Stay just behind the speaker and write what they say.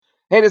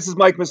Hey, this is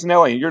Mike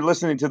Missinelli, and you're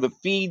listening to the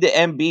Feed to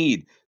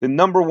Embiid, the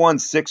number one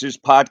Sixers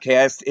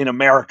podcast in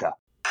America.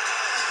 They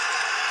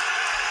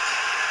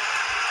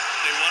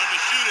want him to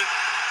shoot it.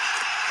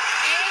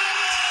 And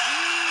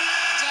he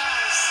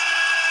does.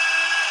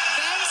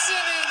 Ben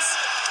Simmons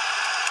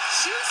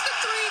shoots the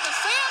three. The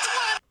fans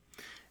want.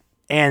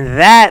 And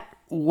that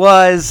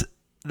was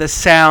the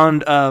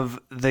sound of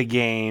the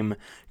game.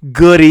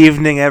 Good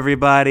evening,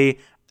 everybody.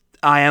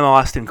 I am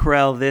Austin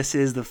Krell. This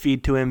is the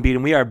Feed to Embiid,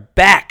 and we are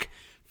back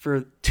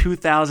for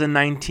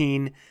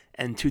 2019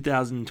 and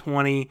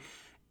 2020.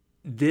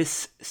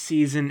 This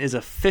season is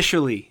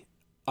officially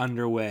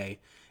underway,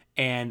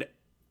 and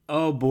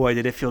oh boy,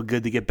 did it feel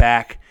good to get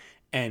back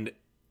and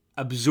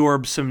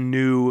absorb some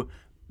new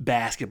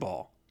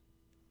basketball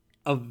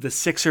of the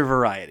Sixer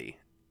variety.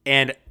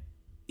 And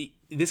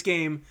this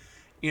game,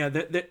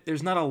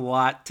 there's not a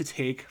lot to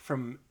take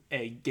from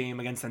a game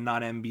against a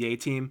non-NBA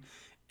team,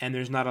 and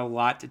there's not a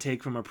lot to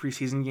take from a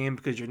preseason game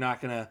because you're not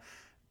going to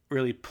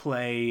really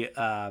play.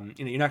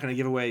 You're not going to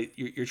give away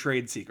your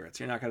trade secrets.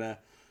 You're not going to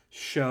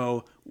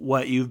show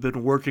what you've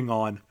been working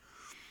on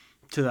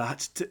to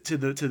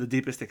the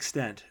deepest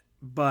extent.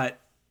 But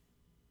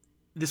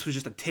this was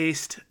just a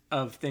taste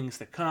of things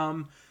to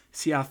come.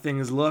 See how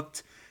things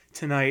looked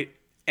tonight,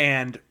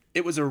 and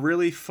it was a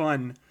really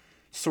fun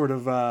sort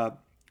of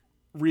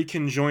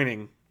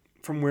reconjoining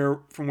from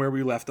where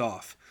we left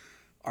off.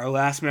 Our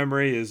last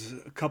memory is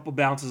a couple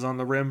bounces on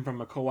the rim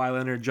from a Kawhi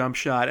Leonard jump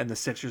shot, and the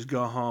Sixers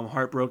go home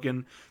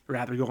heartbroken. They're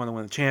happy to go on to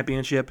win the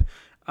championship.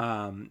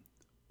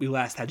 We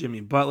last had Jimmy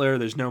Butler.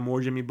 There's no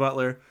more Jimmy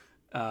Butler.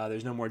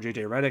 There's no more JJ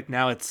Redick.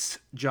 Now it's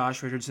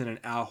Josh Richardson and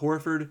Al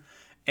Horford,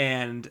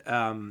 and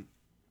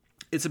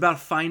it's about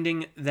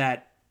finding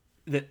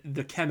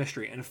the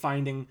chemistry and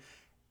finding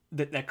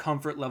that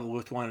comfort level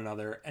with one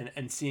another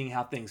and seeing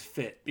how things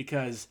fit.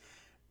 Because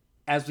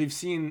as we've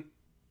seen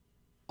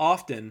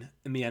often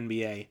in the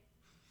NBA,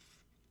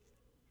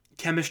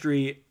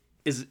 chemistry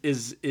is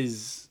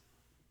it's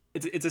a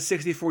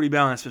 60-40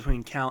 balance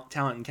between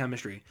talent and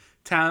chemistry.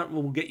 Talent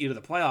will get you to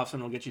the playoffs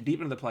and will get you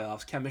deep into the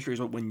playoffs. Chemistry is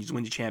what wins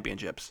you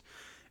championships.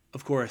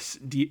 Of course,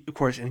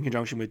 in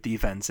conjunction with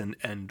defense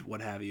and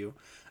what have you.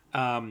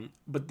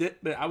 But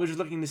I was just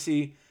looking to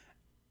see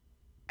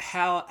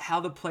how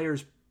the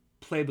players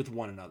played with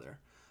one another,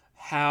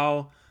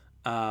 how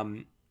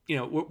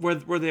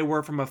where they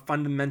were from a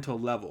fundamental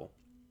level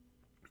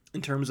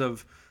in terms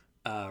of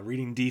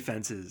reading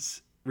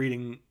defenses,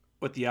 reading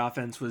what the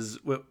offenses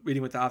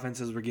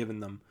were giving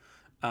them,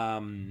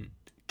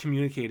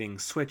 communicating,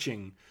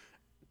 switching,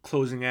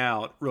 closing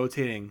out,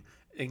 rotating,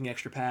 making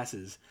extra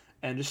passes,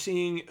 and just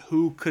seeing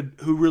who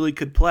really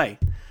could play,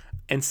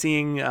 and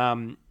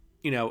seeing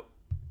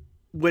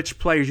which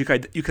players you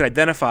could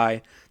identify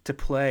to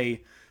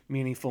play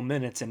meaningful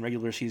minutes in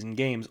regular season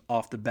games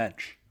off the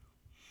bench.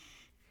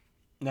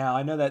 Now,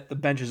 I know that the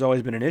bench has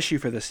always been an issue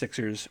for the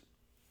Sixers,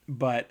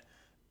 but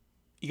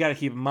you got to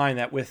keep in mind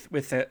that with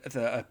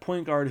a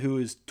point guard who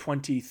is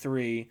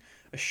 23,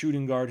 a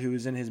shooting guard who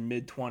is in his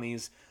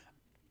mid-20s,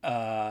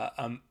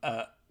 a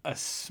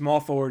small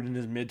forward in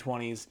his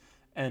mid-20s,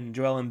 and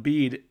Joel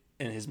Embiid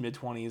in his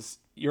mid-20s,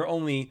 your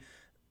only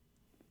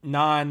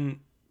young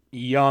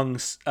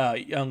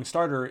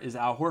starter is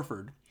Al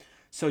Horford.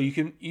 So you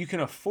can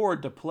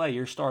afford to play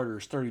your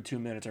starters 32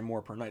 minutes or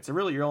more per night. So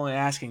really, you're only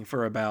asking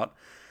for about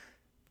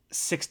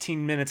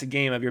 16 minutes a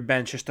game of your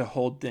bench just to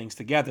hold things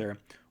together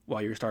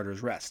while your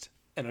starters rest.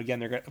 And again,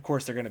 they're going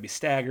to be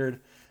staggered,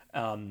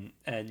 and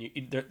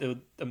there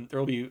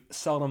will be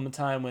seldom a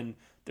time when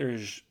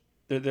there's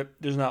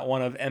not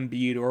one of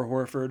Embiid or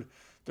Horford.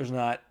 There's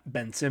not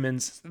Ben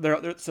Simmons.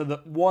 So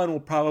the one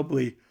will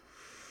probably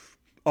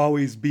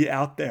always be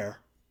out there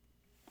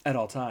at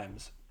all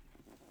times.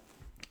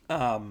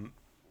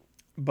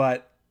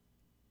 But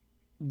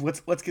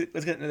let's get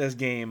into this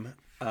game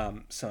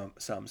some.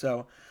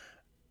 So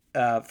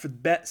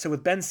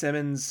with Ben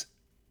Simmons,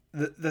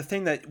 the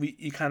thing that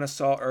you kind of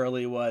saw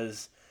early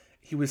was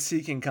he was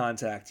seeking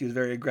contact. He was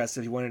very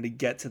aggressive. He wanted to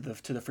get to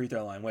the free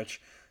throw line,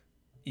 which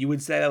you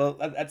would say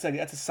that's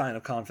a sign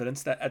of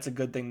confidence. That's a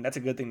good thing. That's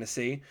a good thing to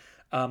see.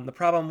 The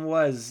problem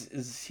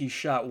is he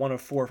shot 1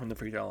 of 4 from the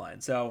free throw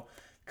line. So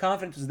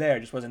confidence was there,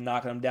 just wasn't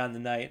knocking him down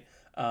tonight.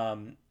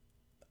 I'm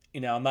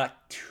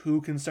not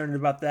too concerned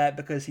about that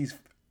because he's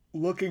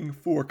looking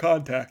for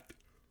contact.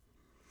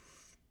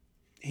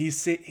 He's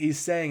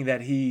saying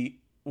that he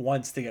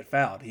wants to get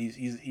fouled.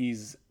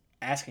 He's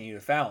asking you to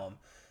foul him.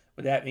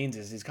 What that means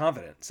is he's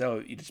confident. So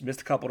you just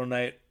missed a couple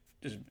tonight.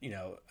 Just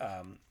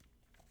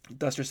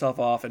dust yourself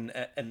off and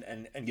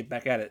get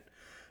back at it.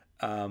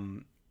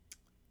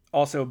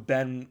 Also,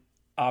 Ben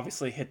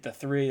obviously hit the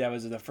 3. That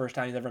was the first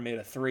time he's ever made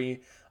a 3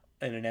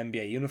 in an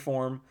NBA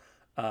uniform.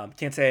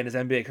 Can't say in his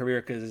NBA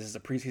career because this is a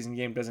preseason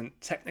game,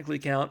 doesn't technically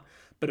count,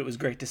 but it was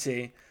great to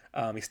see.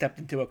 He stepped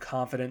into a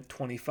confident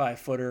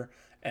 25-footer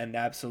and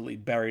absolutely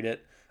buried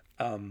it.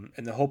 And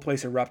the whole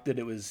place erupted.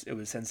 It was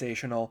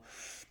sensational.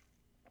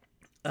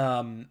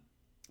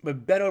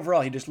 But Ben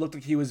overall, he just looked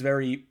like he was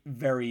very,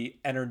 very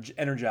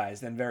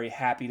energized and very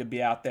happy to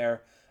be out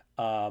there.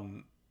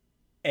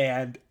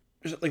 and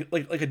just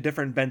like a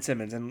different Ben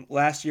Simmons. And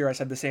last year I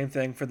said the same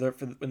thing for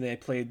when they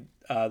played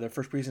their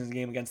first preseason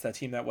game against that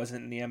team that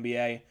wasn't in the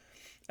NBA,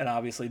 and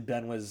obviously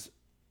Ben was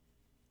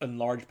in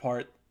large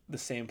part the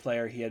same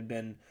player he had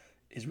been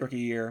his rookie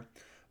year,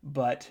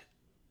 but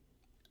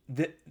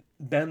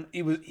Ben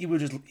he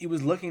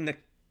was looking to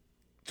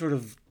sort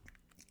of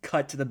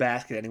cut to the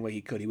basket any way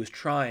he could. He was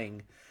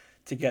trying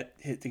to get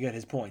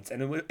his points,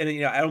 and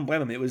I don't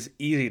blame him. It was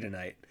easy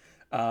tonight.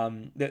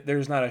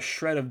 There's not a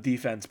shred of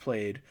defense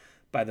played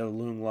by the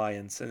Loong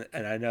Lions,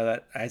 and I know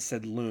that I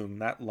said Loong,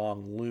 not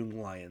Long. Loong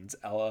Lions,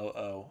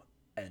 Loong,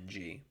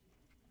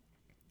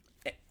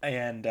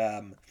 and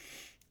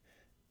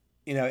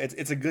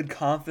it's a good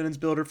confidence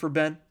builder for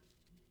Ben.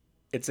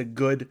 It's a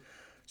good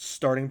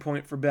starting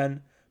point for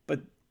Ben,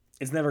 but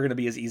it's never going to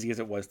be as easy as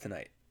it was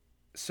tonight.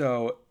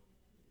 So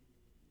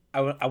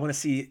I want to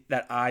see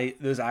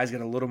those eyes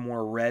get a little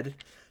more red,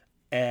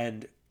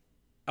 and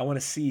I want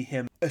to see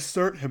him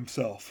assert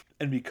himself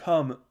and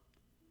become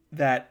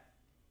that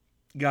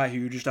guy who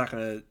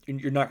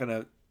you're not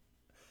gonna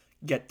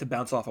get to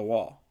bounce off a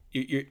wall.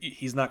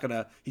 He's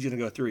gonna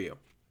go through you,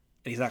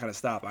 and he's not gonna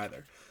stop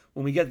either.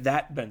 When we get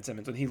that Ben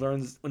Simmons,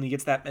 when he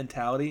gets that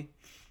mentality,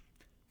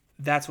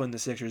 that's when the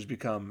Sixers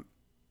become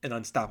an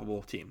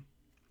unstoppable team.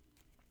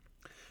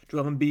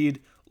 Joel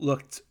Embiid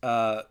looked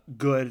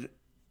good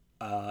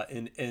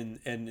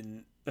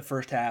in the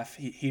first half.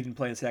 He didn't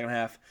play in the second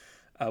half,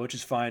 which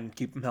is fine.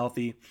 Keep him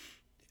healthy.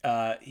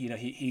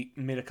 He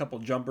made a couple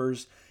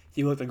jumpers.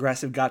 He looked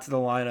aggressive. Got to the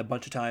line a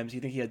bunch of times. I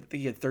think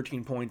he had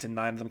 13 points and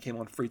 9 of them came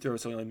on free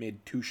throws. So he only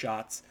made 2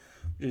 shots,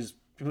 which is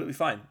completely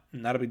fine.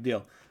 Not a big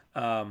deal.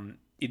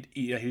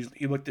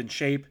 He looked in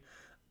shape,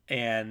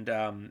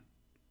 and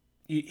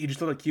he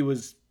just looked like he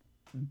was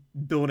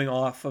building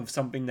off of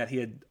something that he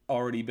had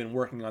already been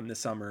working on this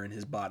summer in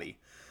his body.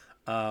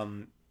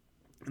 And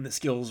the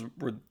skills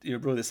were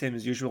really the same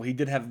as usual. He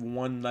did have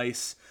one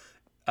nice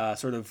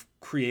sort of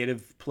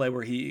creative play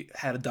where he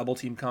had a double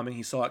team coming.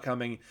 He saw it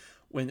coming,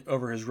 went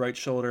over his right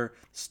shoulder,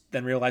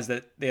 then realized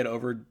that they had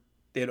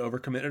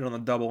overcommitted on the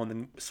double, and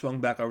then swung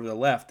back over to the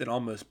left and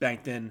almost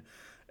banked in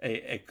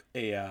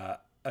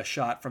a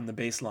shot from the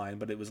baseline,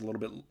 but it was a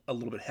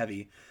little bit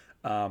heavy.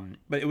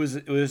 But it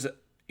was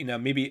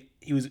maybe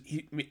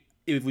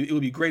it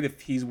would be great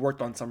if he's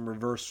worked on some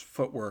reverse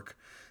footwork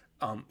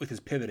with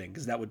his pivoting,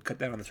 because that would cut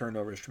down on the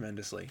turnovers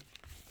tremendously.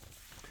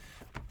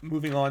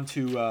 Moving on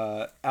to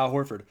Al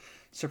Horford.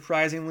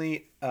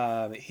 Surprisingly,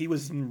 he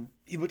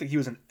looked like he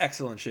was in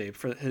excellent shape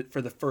for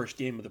the first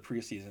game of the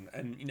preseason.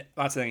 And I'm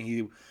not saying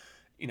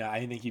I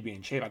didn't think he'd be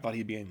in shape. I thought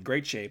he'd be in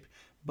great shape,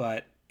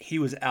 but he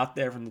was out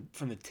there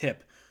from the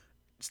tip,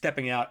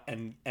 stepping out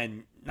and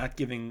not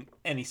giving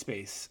any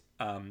space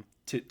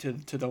to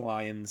the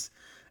Lions,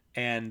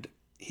 and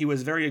he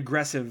was very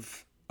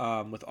aggressive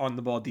with on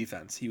the ball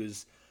defense. He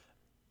was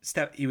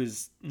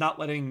not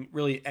letting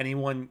really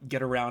anyone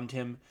get around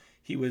him.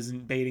 He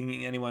wasn't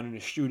baiting anyone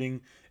into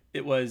shooting.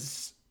 It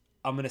was,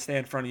 I'm going to stay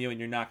in front of you, and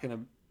you're not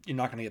going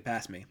to get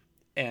past me.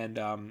 And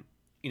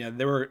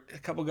there were a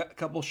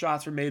couple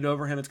shots were made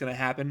over him. It's going to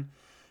happen,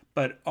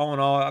 but all in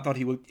all, I thought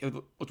he looked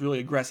really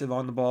aggressive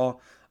on the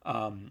ball.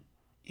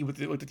 He looked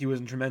like he was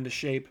in tremendous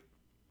shape,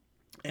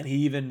 and he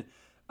even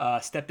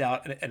stepped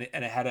out and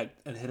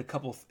hit a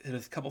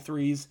couple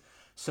threes.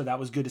 So that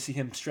was good to see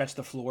him stretch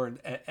the floor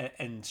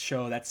and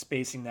show that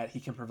spacing that he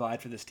can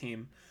provide for this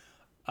team.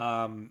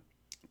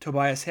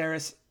 Tobias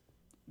Harris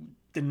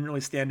didn't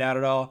really stand out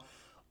at all.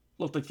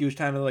 Looked like he was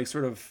trying to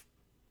sort of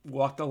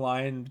walk the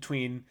line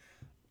between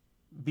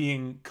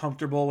being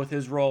comfortable with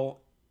his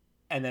role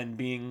and then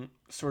being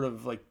sort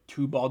of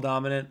two ball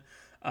dominant.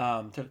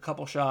 Took a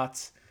couple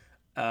shots.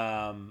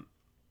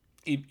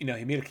 He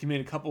made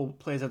a couple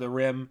plays at the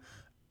rim.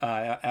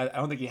 I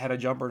don't think he had a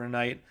jumper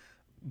tonight,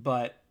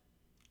 but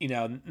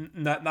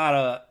not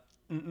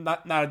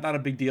a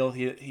big deal.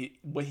 He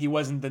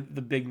wasn't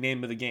the big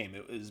name of the game.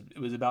 It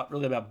was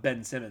really about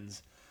Ben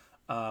Simmons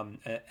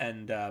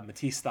and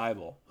Matisse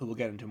Thybulle, who we'll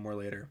get into more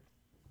later.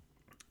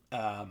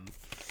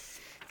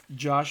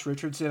 Josh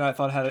Richardson, I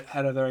thought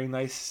had a very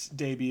nice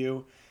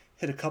debut.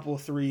 Hit a couple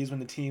of threes when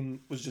the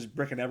team was just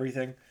bricking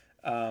everything.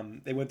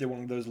 They went through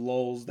one of those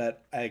lulls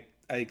that I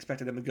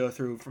expected them to go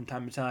through from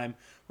time to time,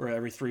 where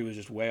every three was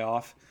just way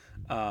off.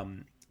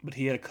 But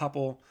he had a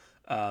couple.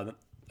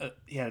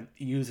 He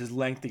used his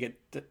length to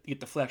get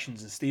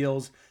deflections and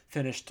steals.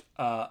 Finished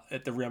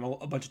at the rim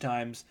a bunch of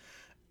times,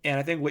 and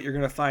I think what you're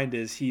going to find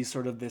is he's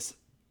sort of this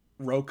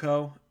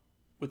Rocco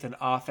with an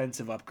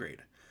offensive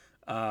upgrade.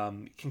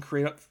 Can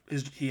create up.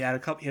 He had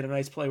a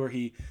nice play where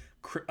he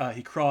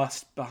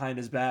crossed behind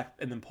his back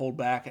and then pulled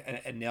back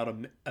and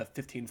nailed a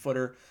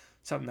 15-footer,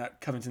 something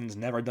that Covington's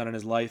never done in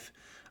his life.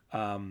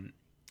 And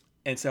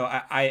so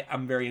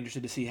I'm very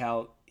interested to see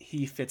how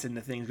he fits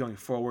into things going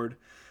forward.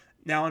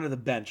 Now onto the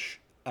bench.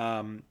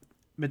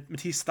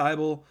 Matisse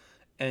Thybulle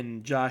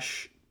and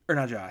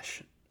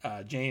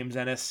James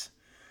Ennis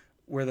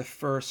were the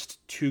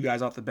first two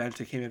guys off the bench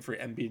that came in for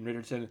Embiid and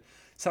Richardson.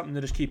 Something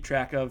to just keep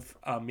track of.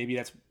 Maybe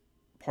that's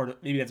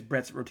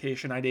Brett's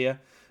rotation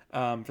idea.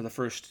 for the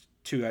first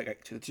for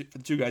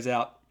the two guys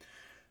out.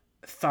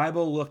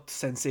 Thibault looked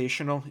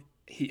sensational.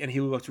 He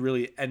looked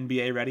really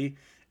NBA ready.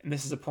 And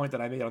this is a point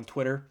that I made on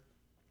Twitter.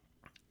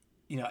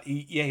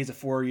 He's a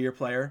 4-year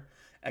player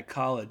at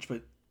college,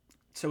 but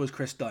so is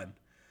Chris Dunn.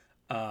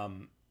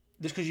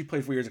 Just because you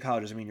played 4 years of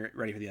college doesn't mean you're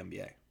ready for the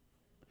NBA.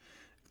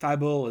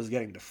 Thibault is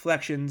getting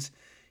deflections.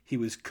 He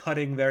was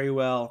cutting very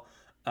well.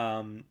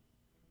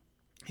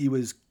 He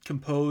was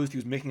composed. He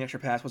was making extra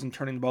pass. Wasn't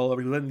turning the ball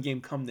over. He was letting the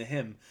game come to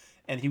him,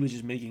 and he was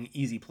just making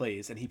easy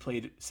plays. And he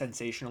played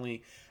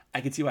sensationally.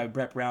 I can see why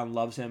Brett Brown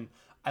loves him.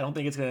 I don't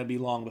think it's going to be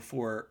long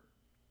before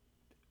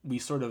we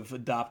sort of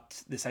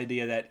adopt this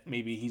idea that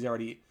maybe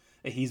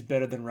he's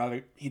better than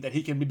Robert. That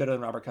he can be better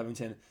than Robert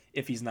Covington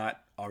if he's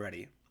not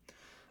already.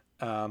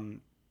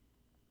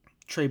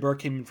 Trey Burke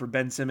came in for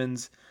Ben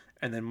Simmons,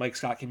 and then Mike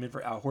Scott came in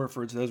for Al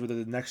Horford. So those were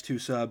the next two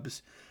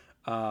subs.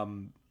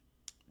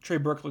 Trey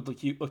Burke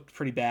looked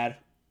pretty bad.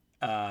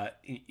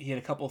 He had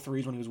a couple of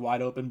threes when he was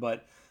wide open,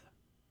 but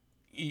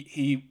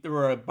there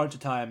were a bunch of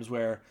times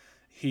where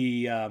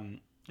he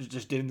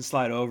just didn't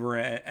slide over,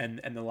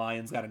 and the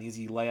Lions got an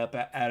easy layup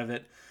out of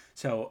it.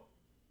 So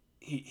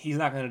he's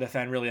not going to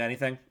defend really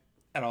anything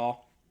at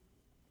all.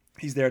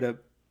 He's there to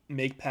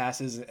make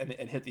passes and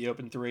hit the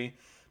open three,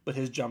 but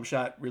his jump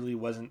shot really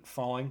wasn't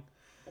falling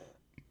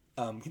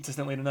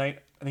consistently tonight.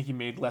 I think he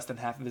made less than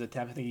half of his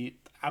attempts.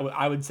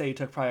 I would say he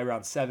took probably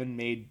around 7,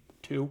 made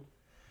 2.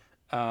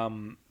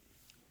 So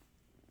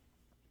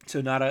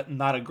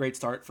not a great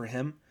start for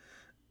him.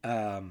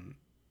 I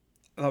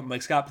thought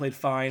Mike Scott played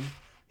fine.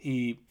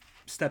 He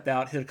stepped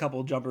out, hit a couple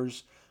of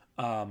jumpers,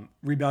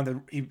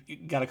 rebounded. He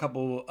got a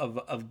couple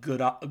of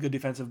good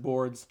defensive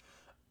boards,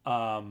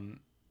 and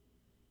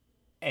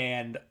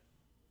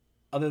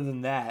other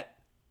than that,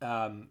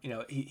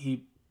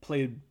 he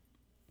played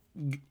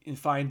in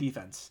fine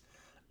defense.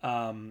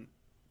 I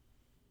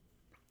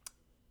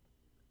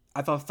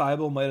thought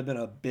Thibault might have been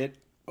a bit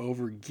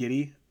over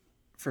giddy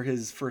for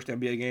his first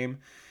NBA game.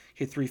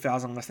 He had 3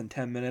 fouls in less than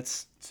 10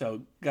 minutes,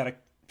 so got to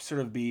sort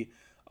of be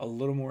a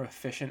little more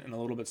efficient and a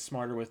little bit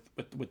smarter with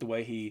the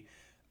way he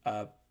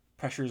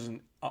pressures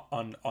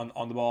on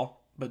the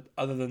ball. But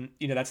other than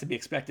that's to be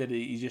expected.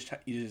 He's just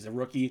a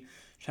rookie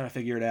trying to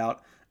figure it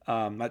out.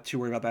 Not too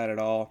worried about that at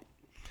all.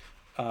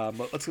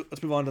 But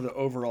let's move on to the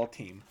overall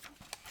team.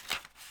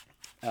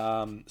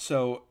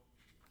 So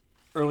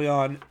early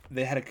on,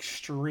 they had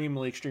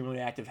extremely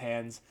active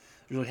hands.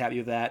 I was really happy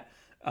with that.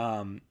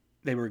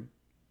 They were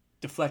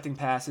deflecting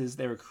passes.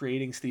 They were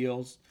creating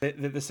steals.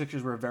 The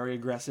Sixers were very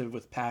aggressive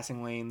with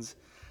passing lanes.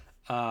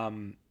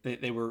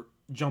 They were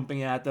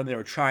jumping at them. They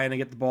were trying to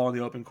get the ball in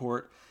the open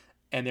court,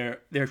 and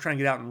they were trying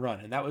to get out and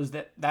run. And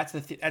that's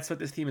what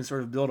this team is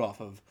sort of built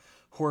off of.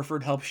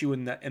 Horford helps you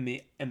in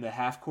the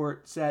half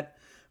court set,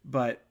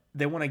 but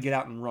they want to get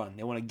out and run.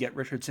 They want to get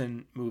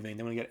Richardson moving.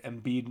 They want to get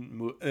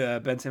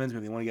Embiid, Ben Simmons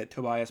moving. They want to get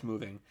Tobias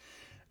moving.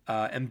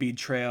 Embiid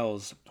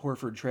trails,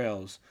 Horford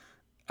trails.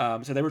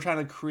 So they were trying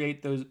to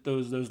create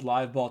those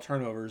live ball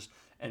turnovers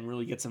and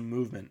really get some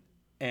movement.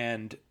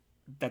 And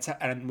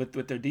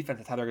with their defense,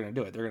 that's how they're going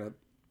to do it. They're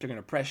going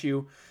to press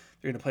you.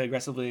 They're going to play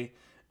aggressively,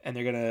 and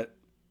they're going to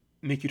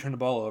make you turn the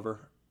ball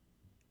over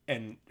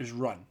and just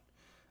run.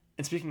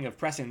 And speaking of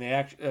pressing,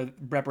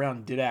 Brett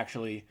Brown did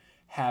actually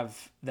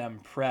have them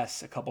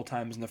press a couple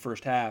times in the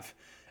first half,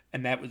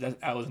 and that was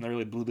when they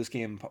really blew this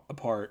game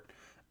apart.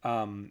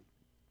 The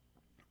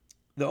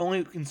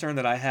only concern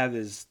that I have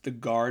is the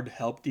guard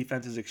help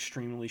defense is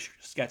extremely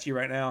sketchy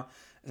right now.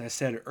 As I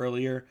said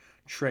earlier,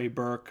 Trey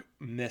Burke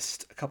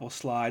missed a couple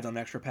slides on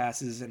extra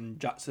passes,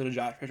 and so did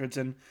Josh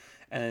Richardson,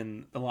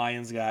 and the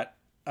Lions got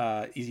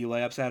easy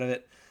layups out of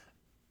it.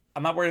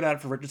 I'm not worried about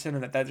it for Richardson,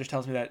 and that just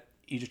tells me that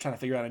he's just trying to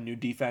figure out a new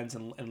defense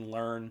and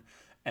learn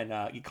and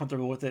get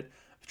comfortable with it.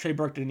 Trey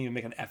Burke didn't even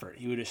make an effort.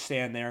 He would just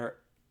stand there,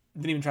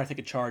 didn't even try to take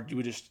a charge. You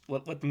would just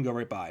let them go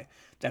right by.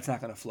 That's not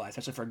going to fly,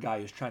 especially for a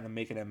guy who's trying to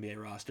make an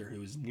NBA roster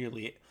who's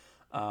nearly,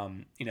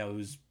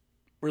 who's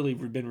really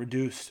been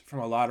reduced from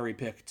a lottery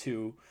pick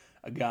to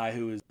a guy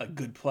who is a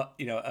good,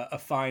 a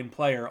fine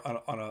player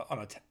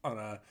on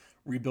a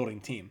rebuilding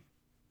team.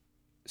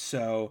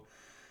 So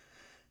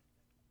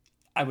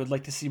I would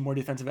like to see more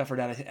defensive effort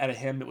out of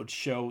him. It would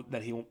show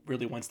that he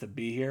really wants to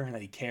be here and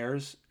that he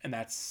cares, and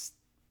that's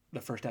the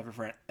first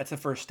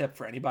step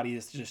for anybody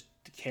is to just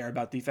to care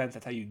about defense.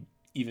 That's how you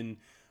even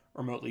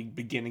remotely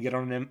begin to get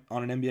on an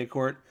NBA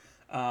court.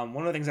 One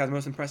of the things I was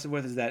most impressive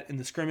with is that in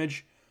the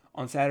scrimmage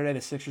on Saturday,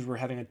 the Sixers were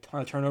having a ton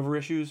of turnover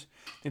issues.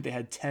 I think they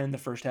had 10 in the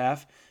first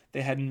half.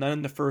 They had none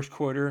in the first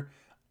quarter.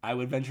 I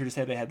would venture to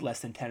say they had less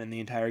than 10 in the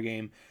entire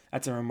game.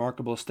 That's a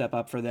remarkable step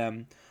up for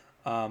them.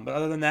 But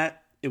other than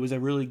that, it was a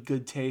really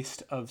good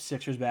taste of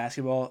Sixers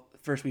basketball.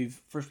 First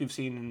we've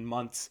seen in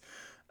months,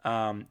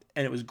 and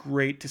it was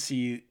great to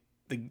see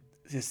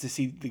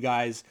the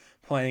guys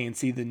playing and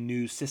see the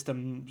new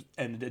systems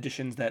and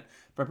additions that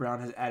Brett Brown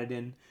has added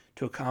in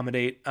to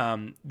accommodate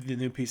the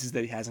new pieces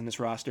that he has in this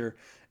roster.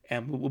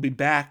 And we'll be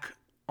back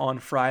on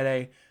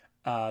Friday.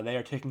 They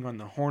are taking on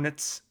the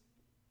Hornets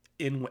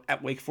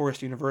at Wake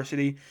Forest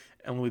University,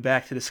 and we'll be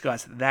back to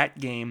discuss that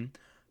game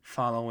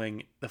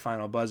following the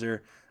final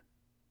buzzer.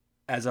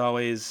 As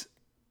always,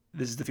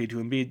 this is the Feed to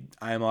Embiid.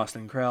 I am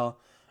Austin Krell,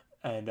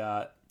 and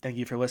thank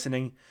you for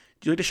listening.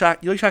 Do you like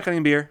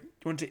shotgunning beer? Do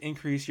you want to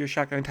increase your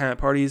shotgunning time at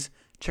parties?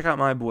 Check out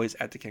my boys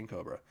at the King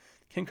Cobra.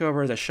 King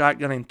Cobra is a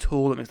shotgunning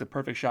tool that makes the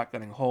perfect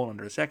shotgunning hole in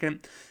under a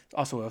second. It's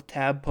also a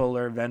tab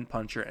puller, vent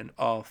puncher, and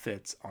all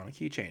fits on a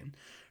keychain.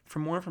 For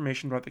more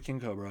information about the King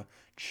Cobra,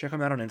 check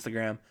them out on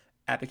Instagram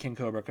at the King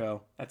Cobra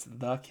Co. That's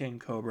the King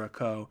Cobra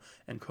Co.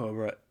 And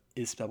Cobra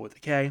is spelled with a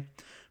K.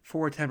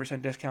 For a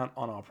 10% discount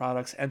on all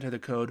products, enter the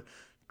code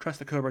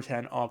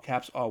TrustTheCobra10, all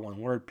caps, all one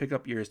word. Pick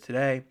up yours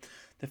today.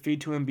 The Feed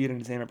to Embiid and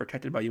his name are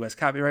protected by U.S.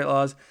 copyright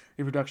laws.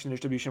 Reproduction and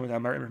distribution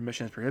without merit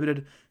permission is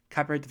prohibited.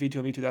 Copyright The Feed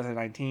to Embiid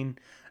 2019.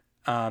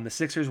 The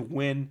Sixers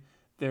win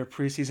their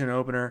preseason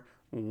opener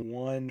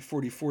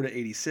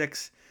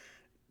 144-86.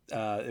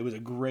 It was a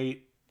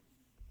great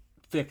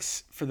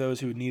fix for those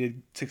who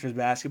needed Sixers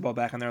basketball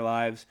back in their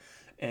lives,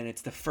 and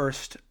it's the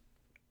first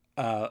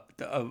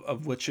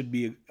of what should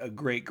be a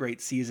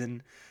great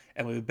season.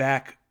 And we'll be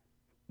back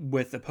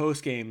with the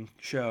post-game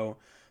show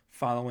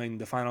following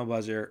the final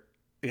buzzer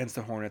against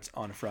the Hornets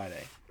on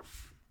Friday.